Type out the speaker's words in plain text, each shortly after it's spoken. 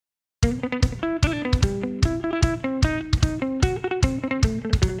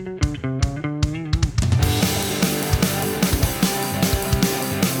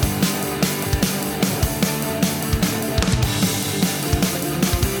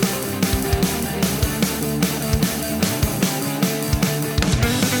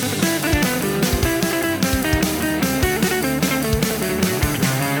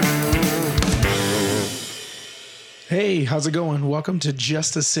Hey, how's it going? Welcome to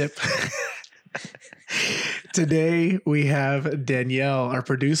Just a Sip. Today we have Danielle, our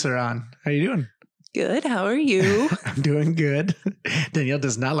producer, on. How you doing? Good. How are you? I'm doing good. Danielle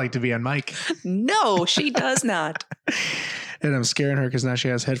does not like to be on mic. No, she does not. And I'm scaring her because now she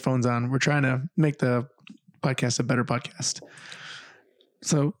has headphones on. We're trying to make the podcast a better podcast.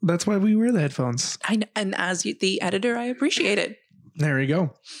 So that's why we wear the headphones. And as the editor, I appreciate it. There we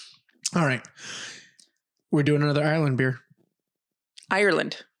go. All right. We're doing another Ireland beer.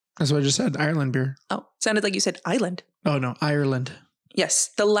 Ireland. That's what I just said. Ireland beer. Oh, sounded like you said island. Oh, no. Ireland. Yes.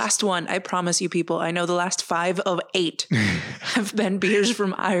 The last one, I promise you people, I know the last 5 of 8 have been beers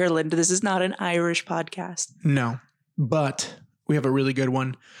from Ireland. This is not an Irish podcast. No, but we have a really good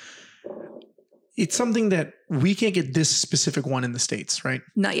one. It's something that we can't get this specific one in the States, right?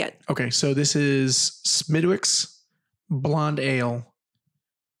 Not yet. Okay, so this is Smidwick's Blonde Ale,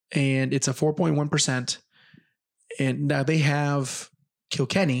 and it's a 4.1%. And now they have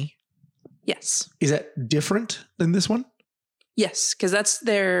Kilkenny. Yes. Is that different than this one? Yes, because that's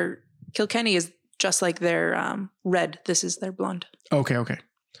their Kilkenny is just like their red. This is their blonde. Okay.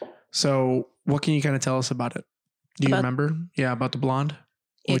 So what can you kind of tell us about it? Do you remember? Yeah, about the blonde?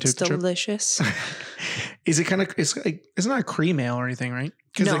 It's delicious. Is it kind of, it's not a cream ale or anything, right?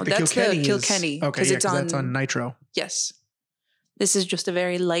 No, like that's the Kilkenny. Okay, yeah, that's on nitro. Yes. This is just a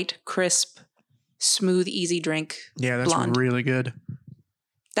very light, crisp, smooth, easy drink. Yeah, that's blonde. Really good.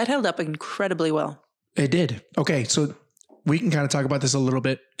 That held up incredibly well. It did. Okay, so we can kind of talk about this a little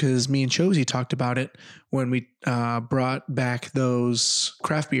bit because me and Chosy talked about it when we brought back those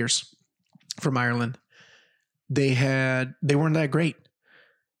craft beers from Ireland. They weren't that great.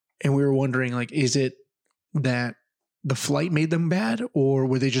 And we were wondering, like, is it that the flight made them bad, or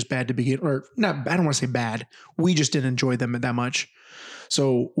were they just bad to begin? Or not, I don't want to say bad. We just didn't enjoy them that much.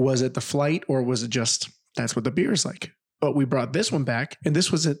 So was it the flight, or was it just that's what the beer is like? But we brought this one back, and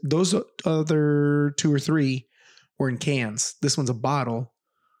this was it. Those other 2 or 3 were in cans. This one's a bottle.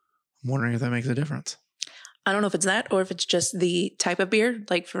 I'm wondering if that makes a difference. I don't know if it's that or if it's just the type of beer.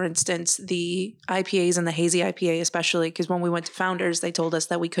 Like, for instance, the IPAs and the hazy IPA especially, because when we went to Founders, they told us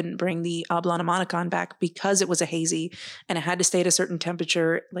that we couldn't bring the Oblong Monicon back because it was a hazy and it had to stay at a certain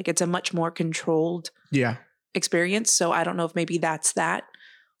temperature. Like, it's a much more controlled experience. So I don't know if maybe that's that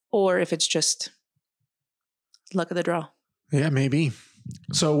or if it's just luck of the draw. Yeah, maybe.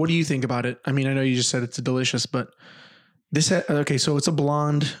 So what do you think about it? I mean, I know you just said it's delicious, but okay, so it's a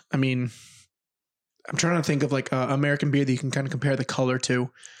blonde. I mean, I'm trying to think of like an American beer that you can kind of compare the color to.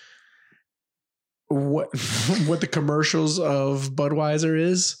 What the commercials of Budweiser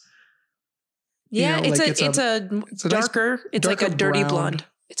is? Yeah, you know, it's a darker. It's like a dirty blonde.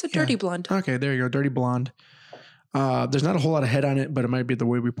 It's a dirty blonde. Okay, there you go, dirty blonde. There's not a whole lot of head on it, but it might be the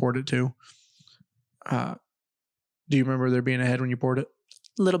way we poured it too. Do you remember there being a head when you poured it?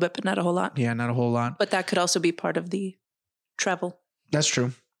 A little bit, but not a whole lot. Yeah, not a whole lot. But that could also be part of the travel. That's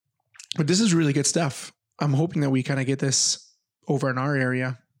true. But this is really good stuff. I'm hoping that we kind of get this over in our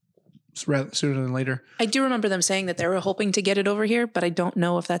area sooner than later. I do remember them saying that they were hoping to get it over here, but I don't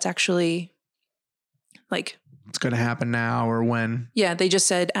know if that's actually like... It's going to happen now or when. Yeah, they just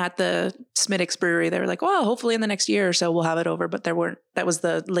said at the Smidwick's brewery, they were like, well, hopefully in the next year or so we'll have it over. But that was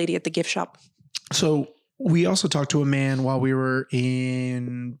the lady at the gift shop. So we also talked to a man while we were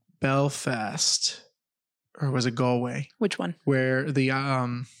in Belfast, or was it Galway? Which one? Where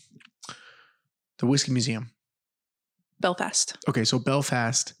the Whiskey Museum. Belfast. Okay, so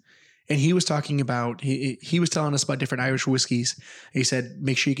Belfast. And he was talking about, he was telling us about different Irish whiskeys. He said,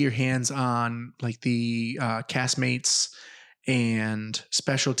 make sure you get your hands on like the Caskmates and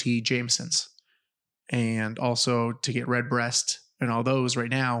specialty Jamesons. And also to get Redbreast and all those right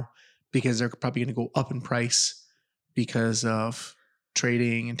now, because they're probably going to go up in price because of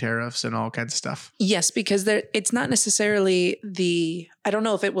trading and tariffs and all kinds of stuff. Yes, because it's not necessarily I don't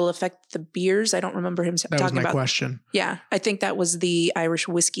know if it will affect the beers. I don't remember him talking about. That was my question. Yeah, I think that was the Irish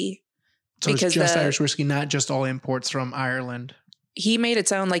whiskey. So it's just Irish whiskey, not just all imports from Ireland. He made it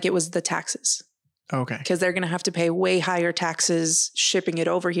sound like it was the taxes. Okay. Because they're going to have to pay way higher taxes shipping it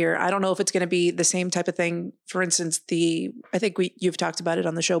over here. I don't know if it's going to be the same type of thing. For instance, I think you've talked about it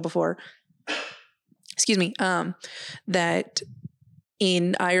on the show before. Excuse me. That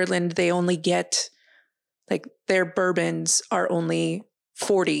in Ireland, they only get like their bourbons are only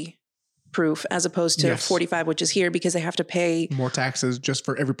 40 proof as opposed to 45, which is here because they have to pay more taxes just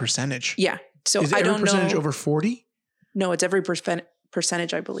for every percentage. Yeah. So is I don't know. Percentage over 40? No, it's every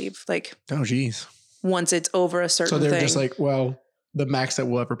percentage, I believe. Like, oh, geez. Once it's over a certain thing. So they're just like, well, the max that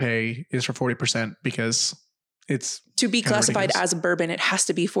we'll ever pay is for 40% because it's to be kinda classified ridiculous. as a bourbon, it has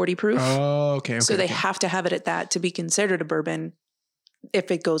to be 40 proof. Oh, okay. So they okay. have to have it at that to be considered a bourbon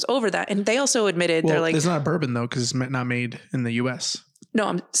if it goes over that. And they also admitted, Well, they're like, it's not a bourbon though, because it's not made in the U.S. no,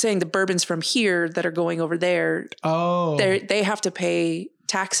 I'm saying the bourbons from here that are going over there, Oh, they have to pay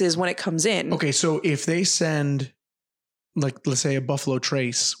taxes when it comes in. okay. So if they send, like, let's say a Buffalo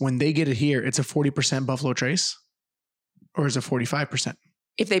Trace, when they get it here, it's a 40% Buffalo Trace, or is it 45%?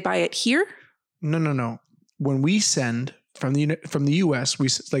 If they buy it here, No. When we send from the U.S., we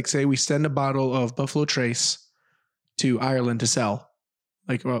like say we send a bottle of Buffalo Trace to Ireland to sell,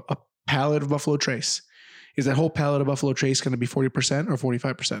 like a pallet of Buffalo Trace. Is that whole pallet of Buffalo Trace going to be 40% or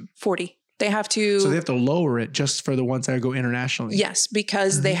 45%? 40. They have to. So they have to lower it just for the ones that go internationally. Yes,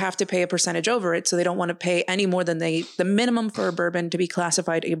 because they have to pay a percentage over it. So they don't want to pay any more than the minimum for a bourbon to be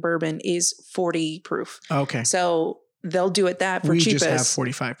classified a bourbon is 40 proof. Okay. So they'll do it that for We cheapest. just have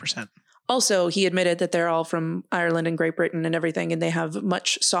 45%. Also, he admitted that they're all from Ireland and Great Britain and everything, and they have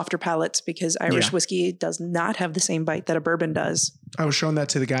much softer palates because Irish whiskey does not have the same bite that a bourbon does. I was showing that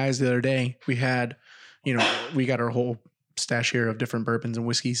to the guys the other day. We had, we got our whole stash here of different bourbons and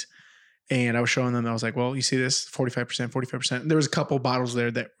whiskeys. And I was showing them, I was like, well, you see this 45%, 45%. There was a couple bottles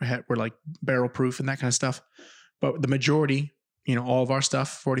there that were like barrel proof and that kind of stuff. But the majority, all of our stuff,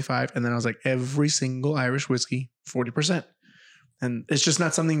 45. And then I was like, every single Irish whiskey, 40%. And it's just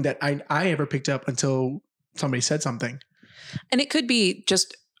not something that I ever picked up until somebody said something. And it could be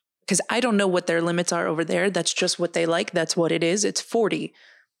just because I don't know what their limits are over there. That's just what they like. That's what it is. It's 40.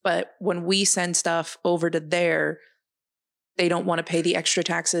 But when we send stuff over to there, they don't want to pay the extra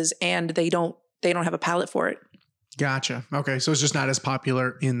taxes and they don't have a pallet for it. Gotcha. Okay. So it's just not as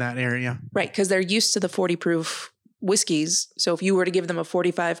popular in that area. Right. Because they're used to the 40 proof whiskeys. So if you were to give them a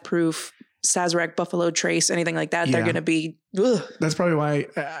 45 proof Sazerac, Buffalo Trace, anything like that, they're going to be, ugh. That's probably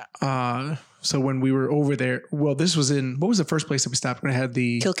why. So when we were over there, well, this was what was the first place that we stopped when I had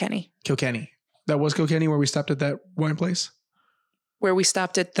the Kilkenny. That was Kilkenny where we stopped at that wine place? Where we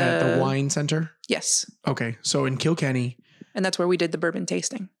stopped at the wine center? Yes. Okay. So in Kilkenny. And that's where we did the bourbon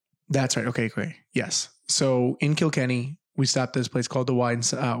tasting. That's right. Okay. Yes. So in Kilkenny, we stopped at this place called the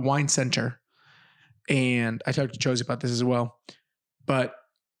wine center. And I talked to Josie about this as well. But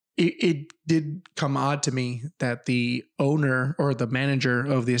it did come odd to me that the owner or the manager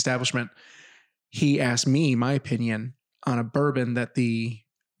of the establishment, he asked me my opinion on a bourbon that the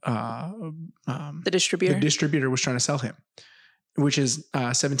distributor was trying to sell him, which is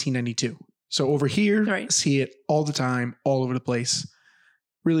 1792. So over here, See it all the time, all over the place.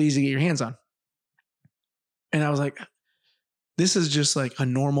 Really easy to get your hands on. And I was like, this is just like a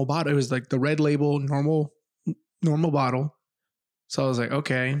normal bottle. It was like the red label, normal bottle. So I was like,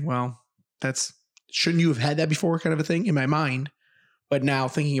 okay, well, shouldn't you have had that before kind of a thing in my mind. But now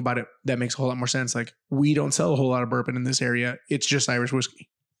thinking about it, that makes a whole lot more sense. Like we don't sell a whole lot of bourbon in this area. It's just Irish whiskey.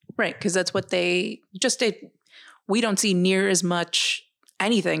 Right. Because that's what they just did. We don't see near as much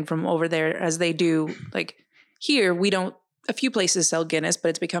anything from over there as they do. Like here, a few places sell Guinness, but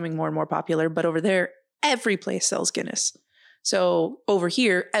it's becoming more and more popular. But over there, every place sells Guinness. So over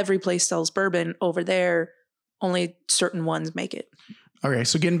here, every place sells bourbon. Over there, only certain ones make it. Okay,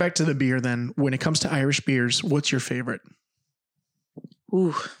 so getting back to the beer then, when it comes to Irish beers, what's your favorite?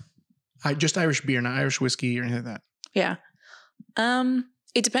 Ooh. Just Irish beer, not Irish whiskey or anything like that. Yeah.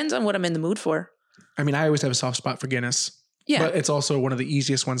 It depends on what I'm in the mood for. I mean, I always have a soft spot for Guinness. Yeah. But it's also one of the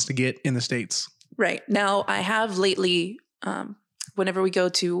easiest ones to get in the States. Right. Now, I have lately, whenever we go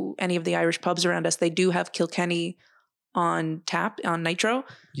to any of the Irish pubs around us, they do have Kilkenny on tap, on Nitro.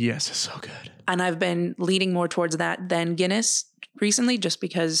 Yes, it's so good. And I've been leaning more towards that than Guinness recently, just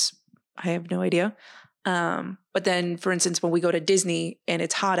because I have no idea. But then, for instance, when we go to Disney and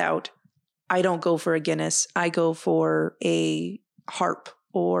it's hot out, I don't go for a Guinness. I go for a Harp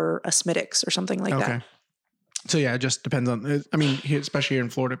or a Smithwick's or something like that. So yeah, it just depends on, I mean, especially here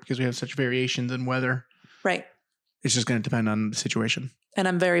in Florida, because we have such variations in weather. Right. It's just going to depend on the situation. And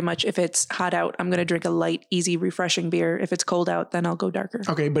I'm very much, if it's hot out, I'm going to drink a light, easy, refreshing beer. If it's cold out, then I'll go darker.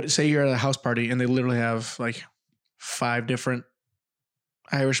 Okay, but say you're at a house party and they literally have like 5 different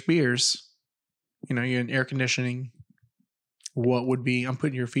Irish beers. You're in air conditioning. What would be, I'm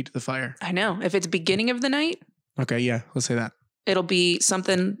putting your feet to the fire. I know. If it's beginning of the night. Okay, yeah, let's say that. It'll be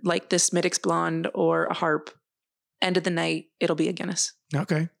something like this Smithwick's Blonde or a Harp. End of the night, it'll be a Guinness.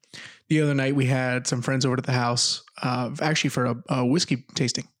 Okay. The other night we had some friends over to the house, actually for a whiskey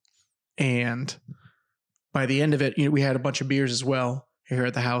tasting. And by the end of it, we had a bunch of beers as well here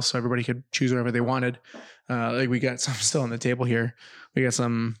at the house, so everybody could choose whatever they wanted. Like we got some still on the table here. We got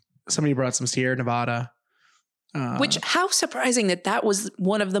somebody brought some Sierra Nevada. Which, how surprising that was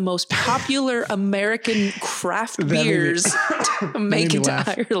one of the most popular American craft That made me- beers to make me it to laugh.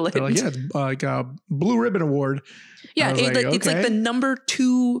 Ireland. They're like, yeah, it's like a Blue Ribbon Award. Yeah, I was it's like okay. the number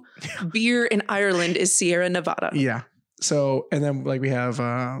 2 beer in Ireland is Sierra Nevada. Yeah. So, and then like we have,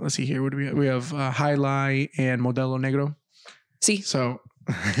 let's see here. What do we have? We have High Lie and Modelo Negro. See, So,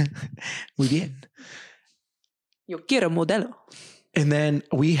 muy bien. yo quiero Modelo. And then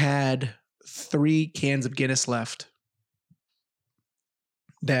we had 3 cans of Guinness left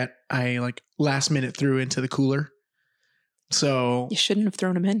that I like last minute threw into the cooler. So, You shouldn't have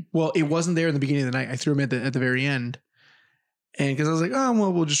thrown them in. well, it wasn't there in the beginning of the night. I threw them at the very end. And because I was like, oh,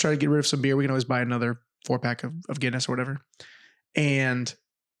 well, we'll just try to get rid of some beer. We can always buy another 4-pack of Guinness or whatever. And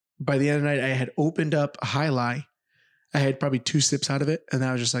by the end of the night, I had opened up a High Lie. I had probably 2 sips out of it. And then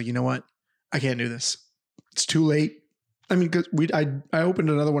I was just like, you know what? I can't do this. It's too late. I mean, cause I opened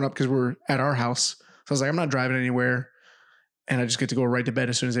another one up because we're at our house. So I was like, I'm not driving anywhere. And I just get to go right to bed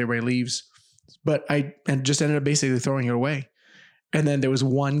as soon as everybody leaves. But I just ended up basically throwing it away. And then there was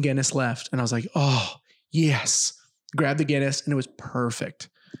 1 Guinness left. And I was like, oh, yes. Grabbed the Guinness and it was perfect.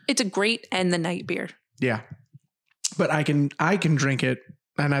 It's a great end the night beer. Yeah. But I can drink it.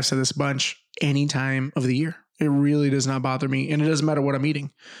 And I've said this a bunch any time of the year. It really does not bother me. And it doesn't matter what I'm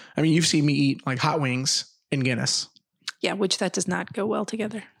eating. I mean, you've seen me eat like hot wings and Guinness. Yeah, which that does not go well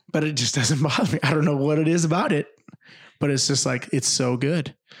together. But it just doesn't bother me. I don't know what it is about it, but it's just like, it's so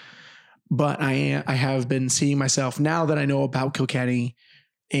good. But I have been seeing myself now that I know about Kilkenny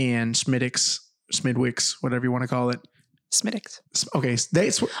and Smidwicks, whatever you want to call it. Smittix. Okay. They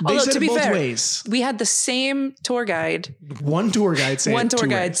Although, said to it be both fair, ways. We had the same tour guide. One tour guide said One it tour 2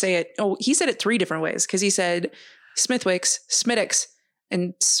 guide ways. say it. Oh, he said it 3 different ways because he said Smithwicks, Smittix,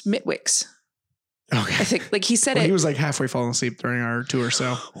 and Smitwicks. Okay. I think like he said Well, it. he was like halfway falling asleep during our tour.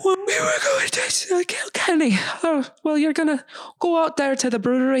 So When we were going to Kilkenny, well, you're gonna go out there to the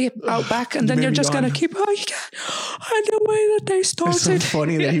brewery out back, and You then made you're me just yawn. gonna keep. Oh, you can't. And the way that they it's so started.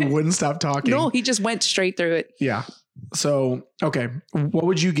 funny that he wouldn't stop talking. No, he just went straight through it. Yeah. So, okay. What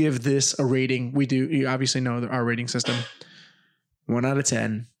would you give this a rating? You obviously know our rating system. 1 out of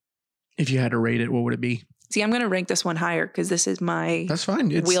 10. If you had to rate it, what would it be? See, I'm gonna rank this one higher because this is my. That's fine.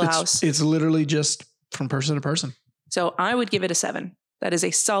 Wheelhouse. It's literally just from person to person. So I would give it a 7. That is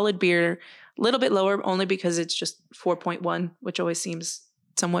a solid beer. A little bit lower, only because it's just 4.1, which always seems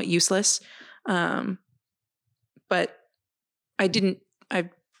somewhat useless. But I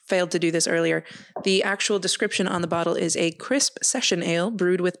failed to do this earlier. The actual description on the bottle is a crisp session ale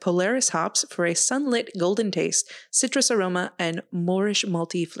brewed with Polaris hops for a sunlit golden taste, citrus aroma, and Moorish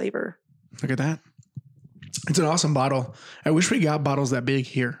malty flavor. Look at that. It's an awesome bottle. I wish we got bottles that big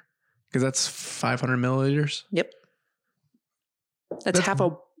here because that's 500 milliliters. Yep. That's half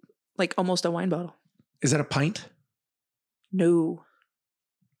almost a wine bottle. Is that a pint? No.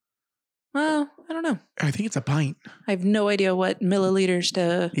 Well, I don't know. I think it's a pint. I have no idea what milliliters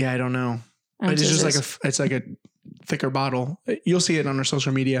to. Yeah, I don't know. But it's just like a thicker bottle. You'll see it on our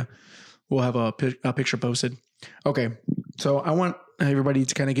social media. We'll have a picture posted. Okay. So I want everybody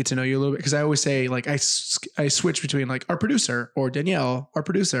to kind of get to know you a little bit because I always say like I switch between like our producer or Danielle, our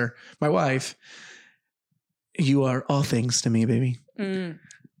producer, my wife. You are all things to me, baby.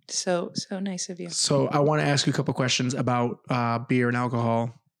 So nice of you. So I want to ask you a couple questions about beer and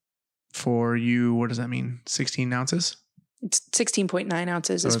alcohol for you. What does that mean? 16 ounces? It's 16.9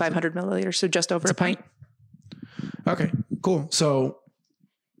 ounces So is it's 500 milliliters. So just over a pint. Okay, cool. So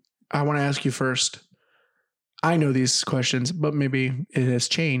I want to ask you first. I know these questions, but maybe it has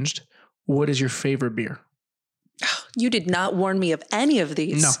changed. What is your favorite beer? You did not warn me of any of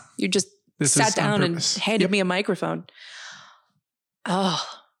these. No. You just This sat is on down and purpose. handed Yep. me a microphone. Oh,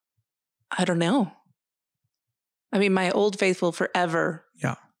 I don't know. I mean, my old faithful forever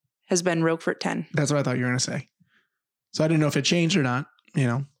has been Roquefort 10. That's what I thought you were going to say. So I didn't know if it changed or not, you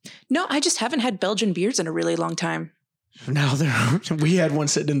know. No, I just haven't had Belgian beers in a really long time. Now we had one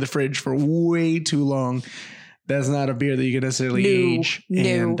sitting in the fridge for way too long. That's not a beer that you can necessarily age. No.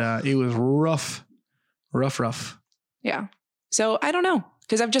 And it was rough. Yeah. So I don't know.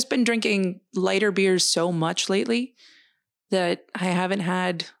 Because I've just been drinking lighter beers so much lately that I haven't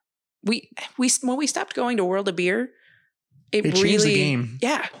had. When we stopped going to World of Beer, it really changed the game.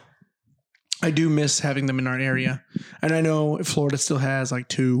 Yeah. I do miss having them in our area. And I know Florida still has like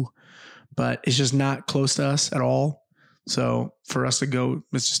 2, but it's just not close to us at all. So for us to go,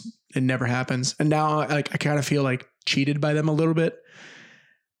 it never happens. And now I kind of feel like cheated by them a little bit.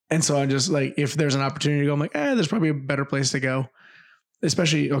 And so I'm just like, if there's an opportunity to go, I'm like, there's probably a better place to go.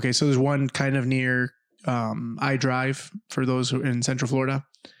 Especially, okay, so there's one kind of near iDrive for those who are in Central Florida.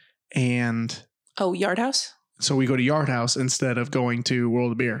 And Oh, Yard House? So we go to Yard House instead of going to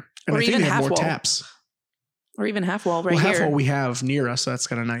World of Beer. And Or I think even they have more Half Wall. taps. Or even Half Wall right Well, here. Half Wall we have near us, so that's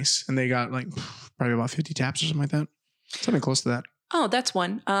kind of nice. And they got like probably about 50 taps or something like that. Something close to that. Oh, that's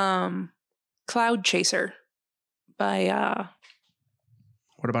one. Cloud Chaser by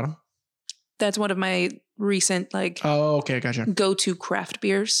What about them? that's one of my recent like Oh, okay, gotcha. go-to craft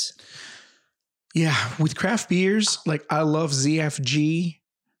beers. Yeah, with craft beers, like I love ZFG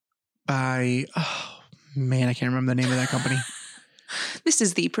by, oh man, I can't remember the name of that company. This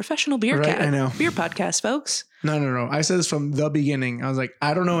is the Professional Beer Right, Cat I know. beer podcast, folks. No. I said this from the beginning. I was like,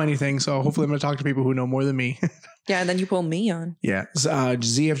 I don't know anything, so hopefully I'm going to talk to people who know more than me. Yeah, and then you pull me on. Yeah,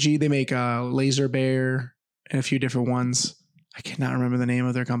 ZFG, they make Laser Bear and a few different ones. I cannot remember the name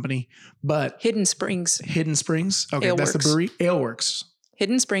of their company, but Hidden Springs. Hidden Springs. Okay, that's the Aleworks. brewery. Aleworks.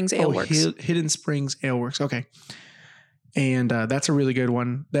 Hidden Springs Ale Works. Hidden Springs Aleworks. Okay. And that's a really good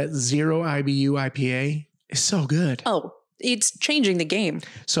one. That Zero IBU IPA is so good. Oh, it's changing the game.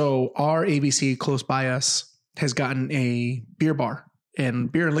 So our ABC close by us has gotten a beer bar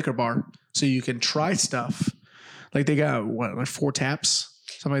and beer and liquor bar. So you can try stuff. Like they got like 4 taps,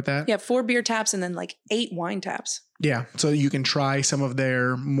 something like that. Yeah, 4 beer taps and then like 8 wine taps. Yeah. So you can try some of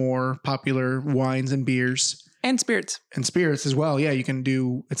their more popular wines and beers And spirits. and spirits as well. Yeah. You can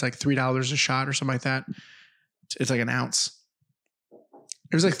do, it's like $3 a shot or something like that. It's like an ounce.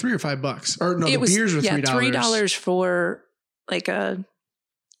 It was like $3 or $5. Or no, the beers were $3. $3 for like a,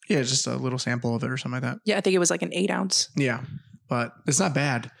 Yeah, just a little sample of it or something like that. yeah, I think it was like an 8 ounce. Yeah. But it's not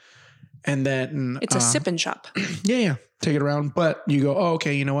bad. And then It's a sip and shop. Yeah. Take it around. But you go, oh,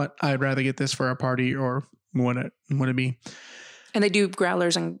 okay, you know what? I'd rather get this for a party or what it be. And they do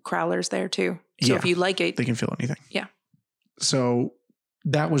growlers and crowlers there too. So Yeah. if you like it, They can fill anything. Yeah. So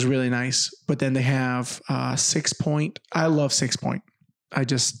that was really nice. But then they have 6 Point. I love 6 Point. I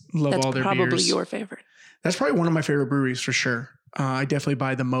just love that's all their probably beers. your favorite. That's probably one of my favorite breweries for sure. I definitely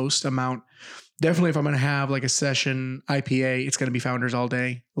buy the most amount. Definitely if I'm going to have like a session IPA, it's going to be Founders all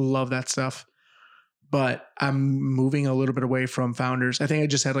day. Love that stuff. But I'm moving a little bit away from Founders. I think I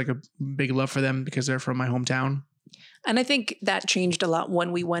just had like a big love for them because they're from my hometown. And I think that changed a lot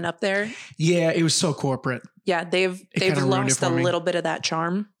when we went up there. Yeah, it was so corporate. Yeah, they've kinda ruined it lost for a me. little bit of that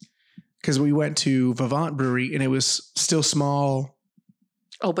charm. Because we went to Vivant Brewery and it was still small.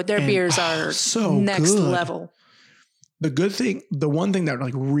 Oh, but their And, beers are so next good. level. The one thing that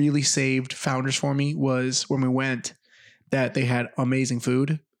like really saved Founders for me was when we went that they had amazing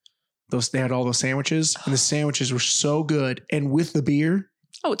food. They had all those sandwiches and the sandwiches were so good. And with the beer,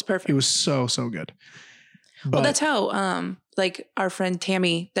 Oh, it's perfect. it was so good. But Well, that's how like our friend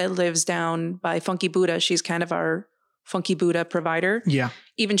Tammy that lives down by Funky Buddha, she's kind of our Funky Buddha provider. yeah,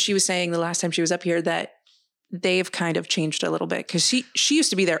 Even she was saying the last time she was up here that they've kind of changed a little bit because she used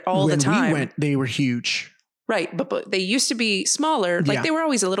to be there all when the time. we went, they were huge. Right. But they used to be smaller. Like Yeah. they were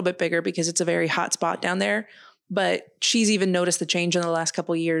always a little bit bigger because it's a very hot spot down there. But she's even noticed the change in the last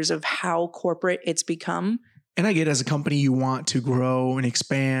couple of years of how corporate it's become. And I get as a company, you want to grow and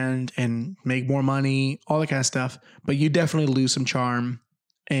expand and make more money, all that kind of stuff. But you definitely lose some charm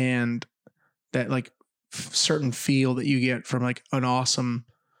and that like certain feel that you get from like an awesome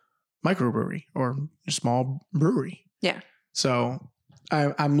microbrewery or a small brewery. Yeah. So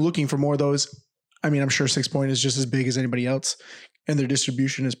I'm looking for more of those. I mean, I'm sure 6 Point is just as big as anybody else and their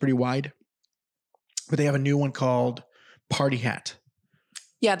distribution is pretty wide. But they have a new one called Party Hat.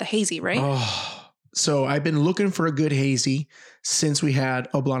 Yeah, the hazy, right? Oh, so I've been looking for a good hazy since we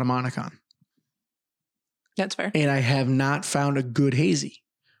had Oblana Monicon. That's fair. And I have not found a good hazy.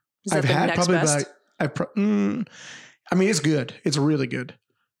 Is that I've the had next probably best? I mean, it's good. It's really good.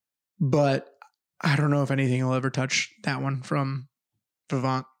 But I don't know if anything will ever touch that one from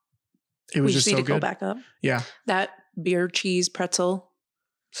Vivant. It was We just just need so to go good. back up. Yeah. That beer cheese pretzel,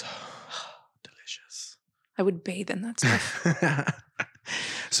 So delicious. I would bathe in that stuff.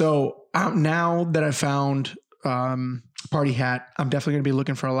 So now that I found Party Hat, I'm definitely going to be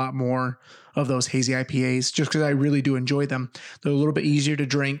looking for a lot more of those hazy IPAs just because I really do enjoy them. They're a little bit easier to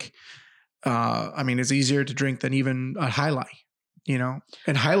drink. I mean, it's easier to drink than even a High Life, you know?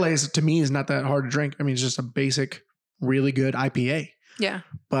 And High Life to me is not that hard to drink. I mean, it's just a basic, really good IPA. Yeah.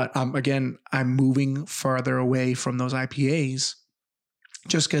 But again, I'm moving farther away from those IPAs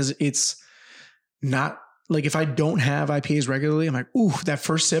just because it's not like if I don't have IPAs regularly, I'm like, ooh, that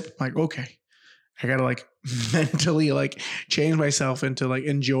first sip, I'm like, okay, I got to like mentally like change myself into like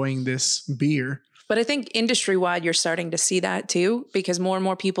enjoying this beer. But I think industry wide, you're starting to see that too, because more and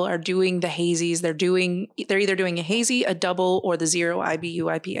more people are doing the hazies. They're either doing a hazy, a double, or the 0 IBU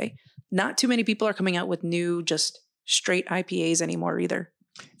IPA. Not too many people are coming out with new, just straight IPAs anymore either.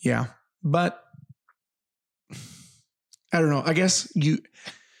 Yeah. But I don't know. I guess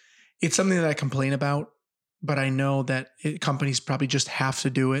it's something that I complain about, but I know that companies probably just have to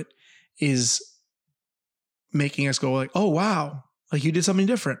do it, is making us go like, oh, wow, like you did something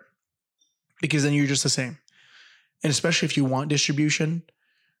different, because then you're just the same. And especially if you want distribution,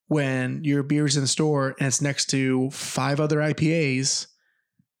 when your beer's in the store and it's next to 5 other IPAs,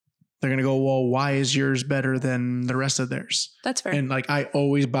 they're going to go, well, why is yours better than the rest of theirs? That's fair. And like, I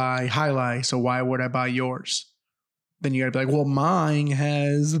always buy Jai Alai, so why would I buy yours? Then you got to be like, well, mine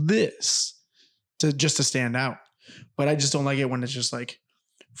has this just to stand out. But I just don't like it when it's just like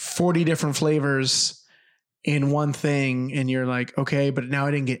 40 different flavors in one thing. And you're like, okay, but now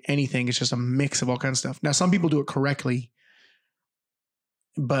I didn't get anything. It's just a mix of all kinds of stuff. Now, some people do it correctly,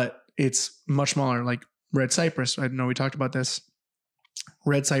 but it's much smaller. Like Red Cypress. I know we talked about this.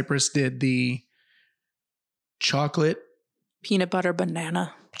 Red Cypress did the chocolate. Peanut butter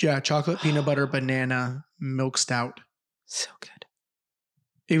banana. Yeah, chocolate peanut butter banana milk stout. So good.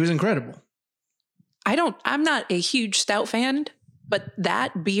 It was incredible. I'm not a huge stout fan, but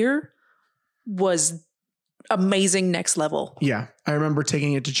that beer was amazing, next level. Yeah. I remember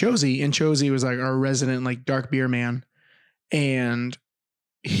taking it to Chosy, and Chosy was like our resident like dark beer man. And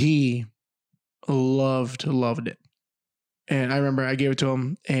he loved it. And I remember I gave it to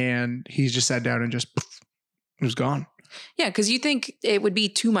him and he just sat down and just poof, it was gone. Yeah, because you think it would be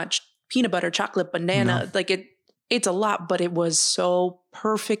too much peanut butter, chocolate, banana. No. Like it's a lot, but it was so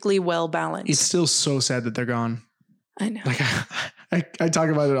perfectly well balanced. It's still so sad that they're gone. I know. Like I talk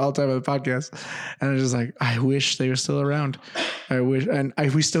about it all the time on the podcast, and I'm just like, I wish they were still around. I wish, and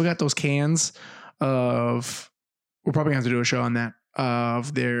we still got those cans of. We're probably gonna have to do a show on that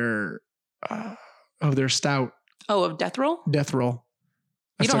of their stout. Oh, of Death Roll? Death Roll.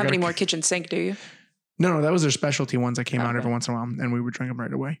 You don't have any more kitchen sink, do you? No, that was their specialty ones that came out every once in a while, and we would drink them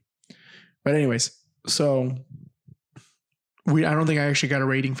right away. But anyways, so I don't think I actually got a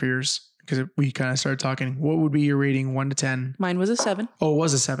rating for yours because we kind of started talking. What would be your rating, 1 to 10? Mine was a 7. Oh, it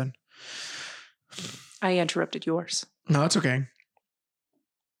was a 7. I interrupted yours. No, it's okay.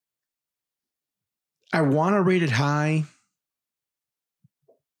 I want to rate it high.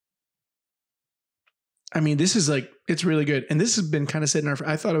 I mean, this is like, it's really good. And this has been kind of sitting in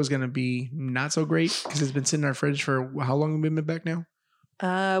I thought it was going to be not so great because it's been sitting in our fridge for how long have we been back now?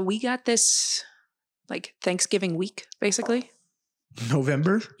 We got this like Thanksgiving week, basically.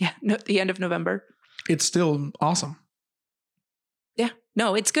 November? Yeah, the end of November. It's still awesome. Yeah,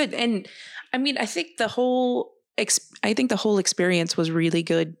 no, it's good. And I mean, I think the whole experience was really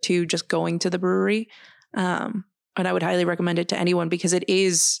good too, just going to the brewery. And I would highly recommend it to anyone because it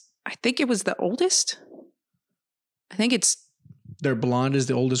is, I think it was the oldest. I think it's. Their blonde is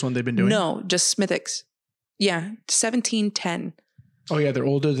the oldest one they've been doing? No, just Smithwick's. Yeah, 1710. Oh yeah, they're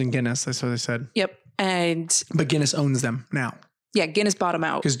older than Guinness. That's what they said. Yep. But Guinness owns them now. Yeah, Guinness bought them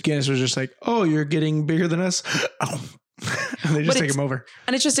out. Because Guinness was just like, oh, you're getting bigger than us? Oh. And they just take them over.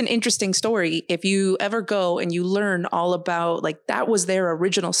 And it's just an interesting story. If you ever go and you learn all about, like, that was their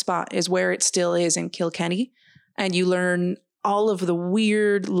original spot, is where it still is in Kilkenny. And you learn all of the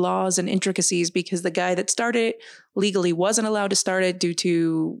weird laws and intricacies because the guy that started it legally wasn't allowed to start it due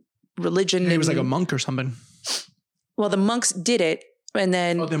to religion. He was like a monk or something. Well, the monks did it. And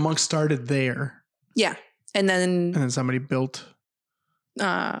then. Oh, the monks started there. Yeah. And then somebody built.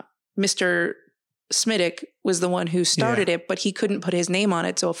 Mr. Smithwick was the one who started it, but he couldn't put his name on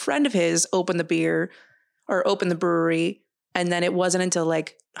it. So a friend of his opened the brewery. And then it wasn't until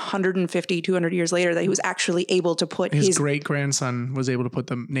like 150, 200 years later that he was actually able to put his great grandson was able to put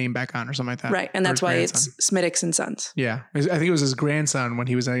the name back on or something like that. Right. And that's why it's Smithwick's and Sons. Yeah. I think it was his grandson when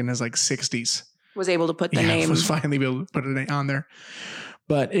he was in his like 60s. Was able to put the name. Was finally able to put it on there.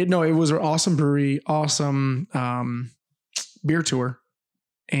 But it was an awesome brewery, awesome beer tour.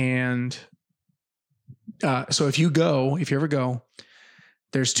 And so if you ever go,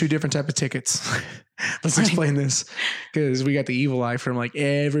 there's 2 different type of tickets. Let's explain this because we got the evil eye from like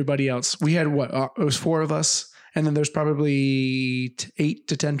everybody else. We had it was 4 of us. And then there's probably 8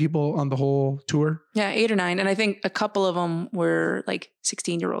 to 10 people on the whole tour. Yeah, 8 or 9. And I think a couple of them were like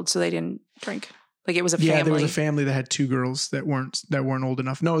 16-year-olds. So they didn't drink. Like it was a family. Yeah, there was a family that had 2 girls that weren't old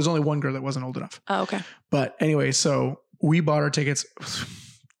enough. No, it was only 1 girl that wasn't old enough. Oh, okay. But anyway, so we bought our tickets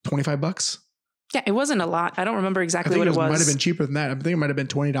 $25. Yeah, it wasn't a lot. I don't remember exactly what it was. It might have been cheaper than that. I think it might have been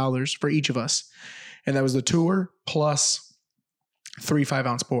 $20 for each of us. And that was the tour plus 3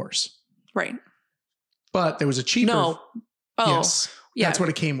 5-ounce pours. Right. But there was a cheaper. No. Oh, yes. Yeah. That's what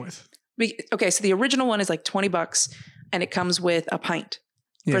it came with. Okay. So the original one is like $20 and it comes with a pint.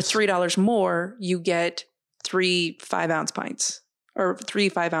 Yes. For $3 more, you get 3 5-ounce pints or 3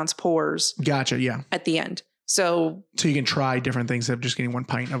 5-ounce pours. Gotcha. Yeah. At the end. So you can try different things instead of just getting one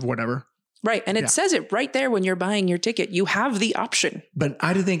pint of whatever. right. And it says it right there when you're buying your ticket. You have the option. But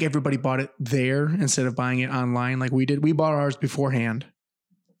I did think everybody bought it there instead of buying it online like we did. We bought ours beforehand.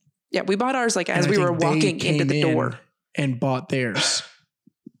 Yeah, we bought ours like as And I we were think they walking into came the in door. and bought theirs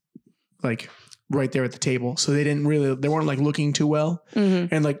like right there at the table. So they weren't like looking too well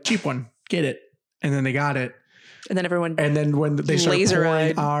and like cheap one, get it. And then they got it. And then everyone And then when they started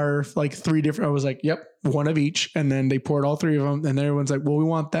laser-eyed. pouring our like three different, I was like, yep, one of each. And then they poured all three of them. And then everyone's like, well, we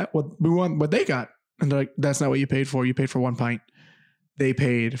want what they got. And they're like, that's not what you paid for. You paid for one pint. They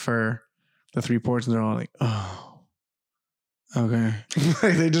paid for the 3 pours. And they're all like, oh, okay.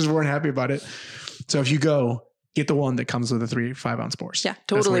 They just weren't happy about it. So if you go, get the one that comes with the 3 5-ounce pours. Yeah,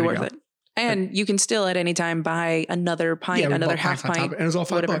 totally That's the way to worth go. it. And you can still at any time buy another pint, we another bought half pints on top pint. of it, and it was all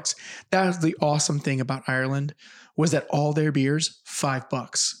whatever. $5. That was the awesome thing about Ireland was that all their beers,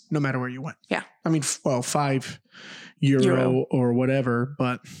 $5, no matter where you went. Yeah. I mean, €5 or whatever,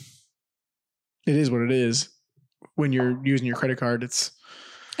 but it is what it is. When you're using your credit card,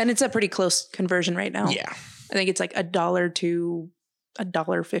 And it's a pretty close conversion right now. yeah. I think it's like $1 to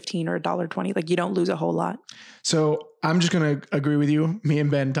 $1.15 or $1.20. Like you don't lose a whole lot. So I'm just going to agree with you. Me and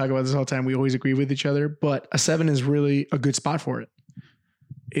Ben talk about this all the time. We always agree with each other, but a 7 is really a good spot for it.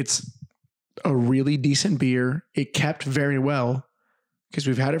 It's a really decent beer. It kept very well because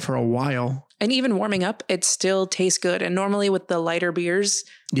we've had it for a while. And even warming up, it still tastes good. And normally with the lighter beers,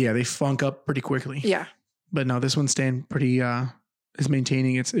 Yeah, they funk up pretty quickly. yeah. But no, this one's staying pretty, is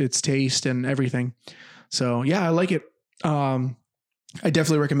maintaining its taste and everything. So yeah, I like it. I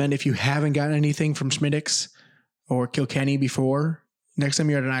definitely recommend if you haven't gotten anything from Schmidt's or Kilkenny before, next time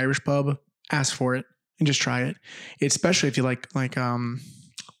you're at an Irish pub, ask for it and just try it. Especially if you like, what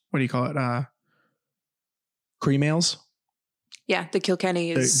do you call it? Cream ales. Yeah, the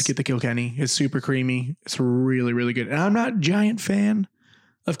Kilkenny is... Get the Kilkenny. It's super creamy. It's really, really good. And I'm not a giant fan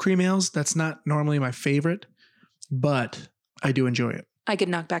of cream ales. That's not normally my favorite, but I do enjoy it. I could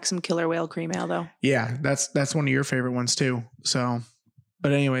knock back some Killer Whale cream ale though. Yeah, that's one of your favorite ones too. So,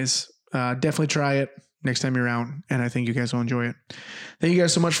 but anyways, definitely try it next time you're out, and I think you guys will enjoy it. Thank you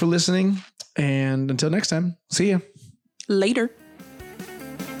guys so much for listening, and until next time, see ya. Later.